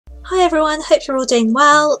Hi everyone, hope you're all doing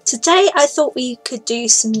well. Today I thought we could do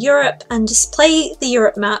some Europe and just play the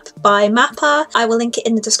Europe map by Mapper. I will link it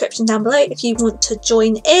in the description down below if you want to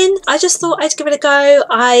join in. I just thought I'd give it a go.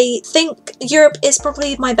 I think Europe is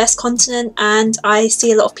probably my best continent, and I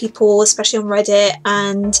see a lot of people, especially on Reddit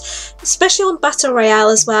and especially on Battle Royale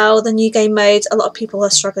as well, the new game mode, a lot of people are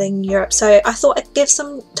struggling in Europe. So I thought I'd give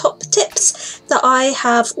some top tips that I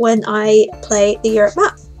have when I play the Europe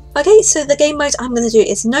map. Okay, so the game mode I'm going to do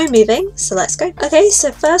is no moving, so let's go. Okay,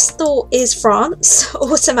 so first thought is France,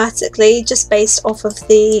 automatically, just based off of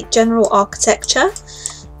the general architecture.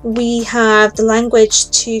 We have the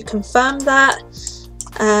language to confirm that.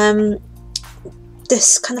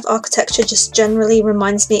 This kind of architecture just generally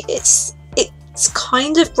reminds me, it's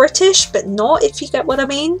kind of British, but not, if you get what I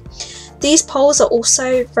mean. These poles are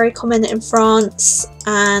also very common in France,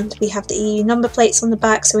 and we have the EU number plates on the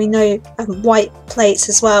back, so we know white plates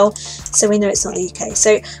as well, so we know it's not the UK.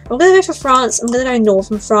 So I'm going to go for France. I'm going to go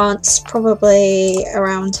northern France, probably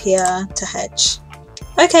around here to hedge.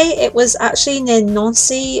 Okay, it was actually near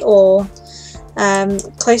Nancy, or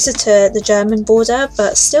closer to the German border,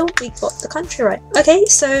 but still we got the country right. Okay,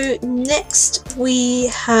 so next we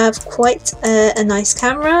have quite a nice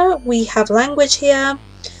camera. We have language here.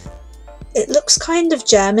 It looks kind of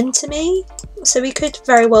German to me, so we could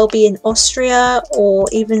very well be in Austria or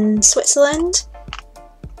even Switzerland.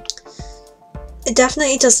 It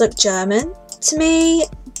definitely does look German to me,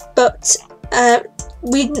 but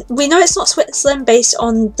we know it's not Switzerland based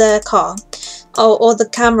on the car or the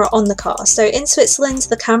camera on the car. So in Switzerland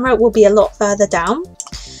the camera will be a lot further down.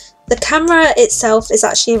 The camera itself is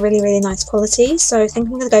actually a really nice quality, so I think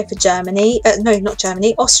I'm going to go for Germany. No, not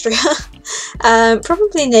Germany, Austria.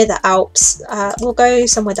 Probably near the Alps. We'll go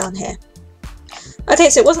somewhere down here. Okay,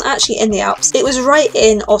 so it wasn't actually in the Alps. It was right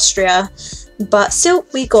in Austria, but still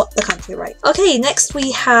we got the country right. Okay, next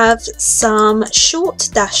we have some short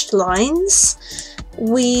dashed lines.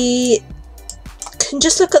 We can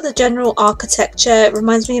just look at the general architecture. It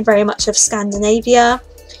reminds me very much of Scandinavia.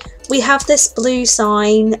 We have this blue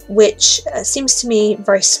sign, which seems to me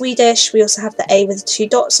very Swedish. We also have the A with the two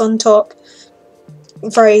dots on top.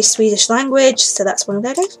 Very Swedish language, so that's what I'm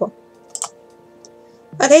going to go for.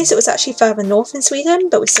 Okay, so it was actually further north in Sweden,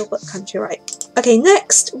 but we still got the country right. Okay,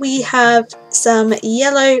 next we have some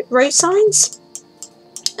yellow road signs.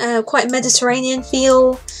 Quite a Mediterranean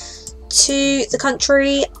feel to the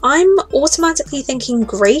country. I'm automatically thinking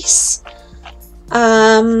Greece.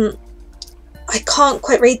 I can't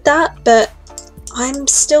quite read that, but I'm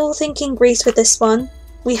still thinking Greece with this one.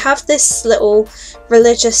 We have this little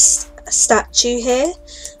religious statue here,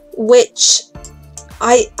 which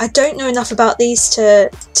I don't know enough about these to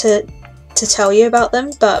tell you about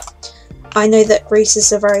them, but I know that Greece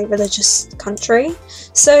is a very religious country,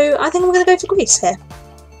 so I think I'm going to go for Greece here.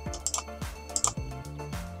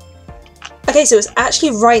 Okay, so it's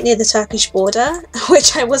actually right near the Turkish border,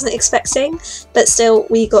 which I wasn't expecting, but still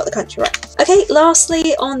we got the country right. Okay,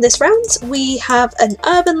 lastly on this round we have an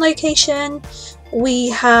urban location, we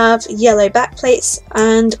have yellow back plates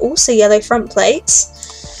and also yellow front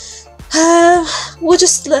plates. We'll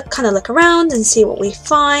just kind of look around and see what we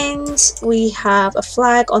find. We have a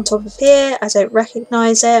flag on top of here, I don't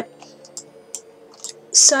recognise it.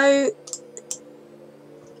 So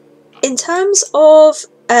in terms of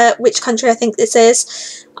which country I think this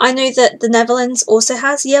is, I know that the Netherlands also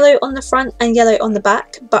has yellow on the front and yellow on the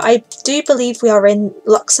back, but I do believe we are in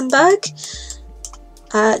Luxembourg,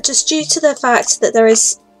 just due to the fact that there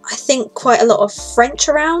is, I think, quite a lot of French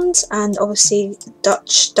around, and obviously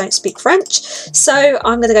Dutch don't speak French, so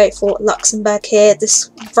I'm going to go for Luxembourg here.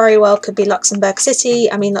 This very well could be Luxembourg City.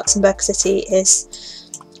 I mean, Luxembourg City is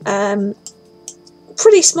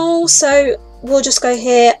pretty small, so we'll just go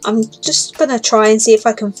here. I'm just going to try and see if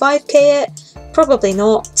I can 5k it. Probably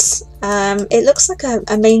not. It looks like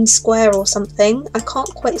a main square or something. I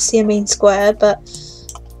can't quite see a main square, but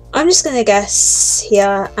I'm just going to guess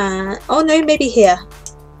here. Oh no, maybe here.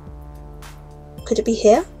 Could it be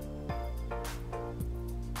here?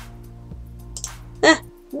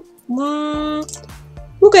 We'll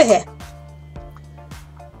go here.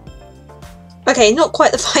 Okay, not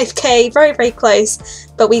quite the 5k, very close,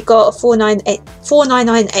 but we got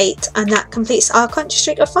 4998, and that completes our country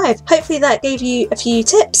streak of 5. Hopefully that gave you a few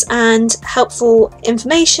tips and helpful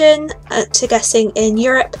information to guessing in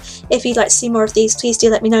Europe. If you'd like to see more of these, please do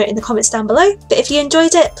let me know in the comments down below. But if you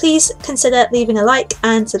enjoyed it, please consider leaving a like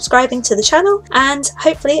and subscribing to the channel, and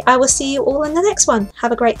hopefully I will see you all in the next one.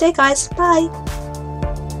 Have a great day guys, bye!